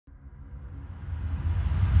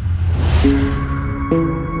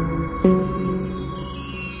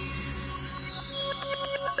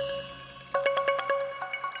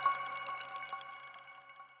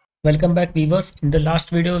Welcome back viewers. In the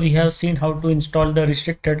last video we have seen how to install the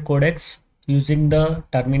restricted codecs using the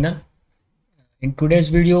terminal. In today's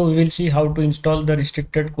video we will see how to install the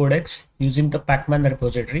restricted codecs using the Packman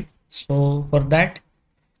repository. So for that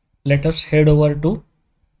let us head over to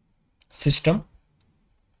system,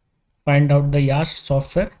 find out the YAST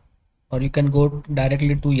software, or you can go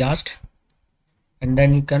directly to YAST and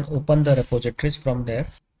then you can open the repositories from there.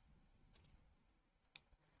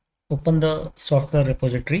 Open the software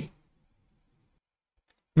repository.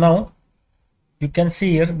 Now you can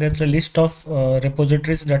see here there's a list of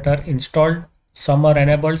repositories that are installed. Some are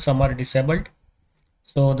enabled, some are disabled.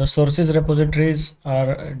 So the sources repositories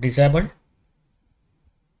are disabled,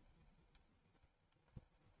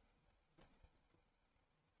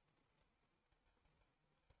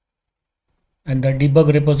 and the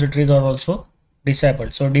debug repositories are also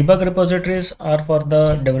disabled. So debug repositories are for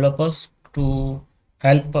the developers to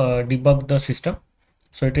help debug the system.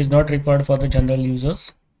 So it is not required for the general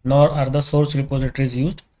users, nor are the source repositories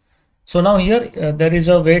used. So now here there is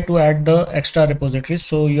a way to add the extra repositories.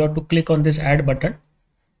 So you have to click on this add button.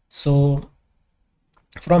 So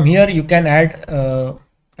from here you can add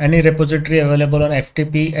any repository available on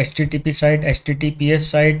FTP, HTTP site, HTTPS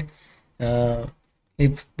site.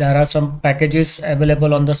 If there are some packages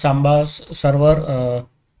available on the Samba server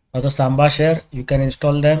or the Samba share, you can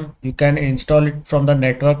install them. You can install it from the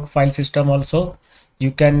network file system also.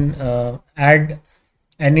 You can add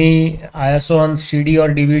any ISO on CD or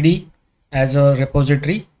DVD as a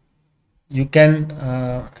repository. You can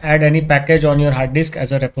add any package on your hard disk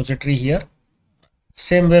as a repository here.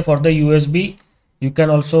 Same way for the USB, you can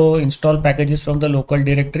also install packages from the local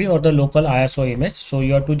directory or the local ISO image. So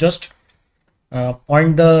you have to just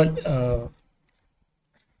point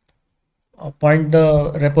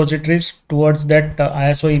the repositories towards that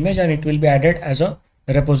ISO image and it will be added as a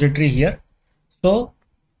repository here. So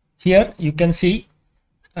here you can see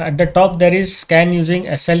at the top there is scan using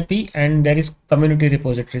SLP and there is community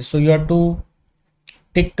repositories. So you have to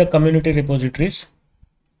tick the community repositories,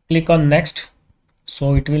 click on next.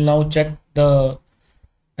 So it will now check the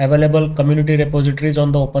available community repositories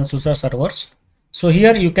on the Opensuse servers. So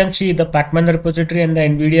here you can see the Packman repository and the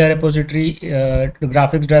NVIDIA repository, the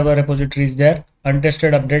graphics driver repository is there,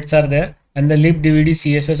 untested updates are there, and the lib DVD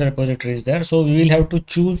CSS repository is there. So we will have to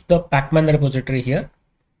choose the Packman repository here,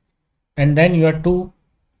 and then you have to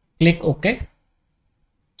click OK.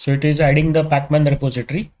 So it is adding the Packman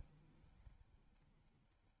repository.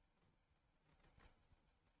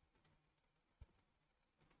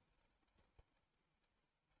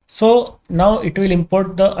 So now it will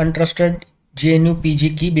import the untrusted GNU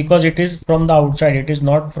PG key because it is from the outside. It is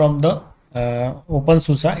not from the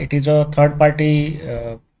Opensuse. It is a third party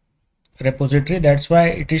repository. That's why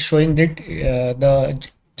it is showing that the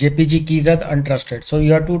JPG keys are untrusted. So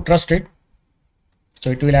you have to trust it. So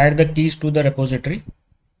it will add the keys to the repository.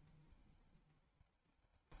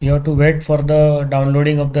 You have to wait for the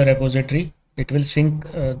downloading of the repository. It will sync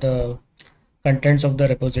the contents of the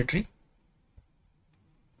repository.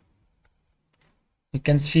 You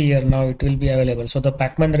can see here now it will be available. So the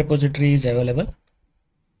Packman repository is available.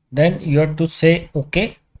 Then you have to say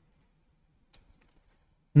OK.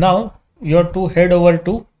 Now you have to head over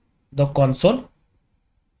to the console.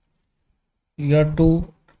 You have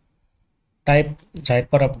to type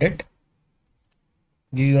Zyper update,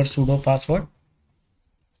 give your sudo password.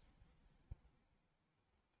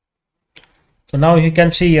 So now you can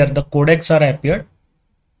see here the codecs are appeared.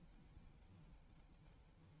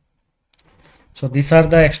 So these are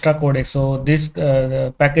the extra codecs. So this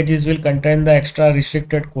packages will contain the extra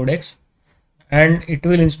restricted codecs and it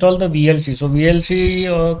will install the VLC. So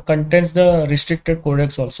VLC contains the restricted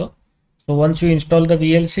codecs also. So once you install the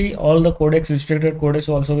VLC, all the codecs, restricted codecs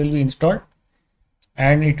also will be installed,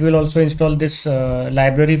 and it will also install this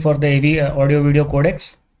library for the AV audio video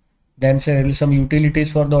codecs. Then there will be some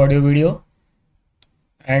utilities for the audio video,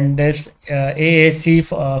 and this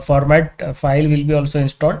AAC format file will be also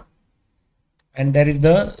installed. And there is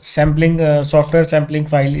the sampling software sampling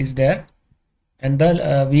file is there, and the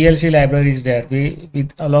VLC library is there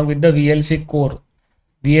along with the VLC core,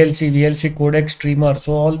 VLC codec streamer.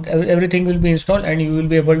 So everything will be installed and you will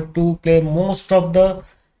be able to play most of the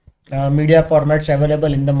media formats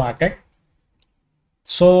available in the market.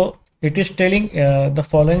 So it is telling the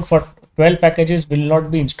following: for 12 packages will not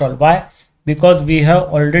be installed. Why? Because we have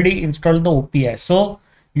already installed the OPI. So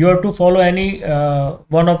you have to follow any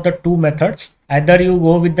one of the two methods. Either you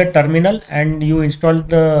go with the terminal and you install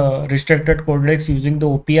the restricted codecs using the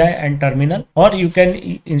OPI and terminal, or you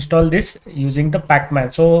can install this using the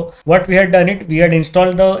Packman. So what we had done it, we had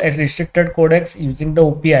installed the restricted codecs using the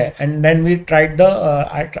OPI, and then we tried the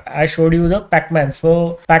I showed you the Packman.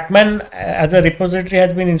 So Packman as a repository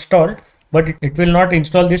has been installed, but it will not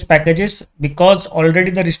install these packages because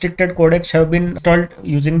already the restricted codecs have been installed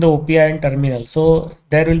using the OPI and terminal. So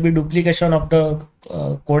there will be duplication of the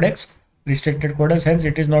codecs, restricted codecs, hence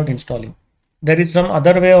it is not installing. There is some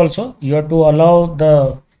other way also. You have to allow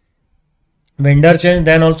the vendor change,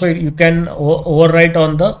 then also you can overwrite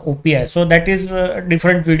on the OPI. So that is a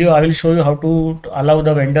different video. I will show you how to allow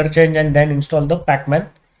the vendor change and then install the Packman.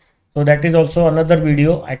 So that is also another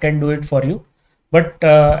video. I can do it for you. But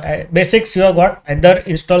basics you have got. Either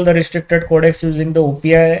install the restricted codecs using the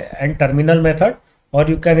OPI and terminal method, or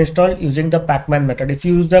you can install using the Packman method. If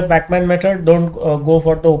you use the Packman method, don't go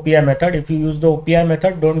for the OPI method. If you use the OPI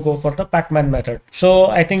method, don't go for the Packman method. So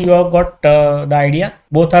I think you have got the idea.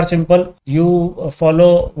 Both are simple. You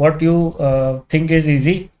follow what you think is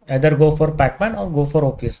easy. Either go for Packman or go for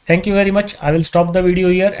OPS. Thank you very much. I will stop the video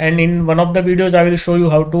here, and in one of the videos I will show you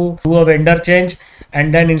how to do a vendor change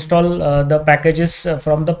and then install the packages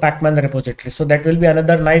from the Packman repository. So that will be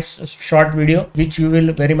another nice short video which you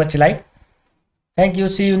will very much like. Thank you.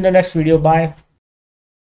 See you in the next video. Bye.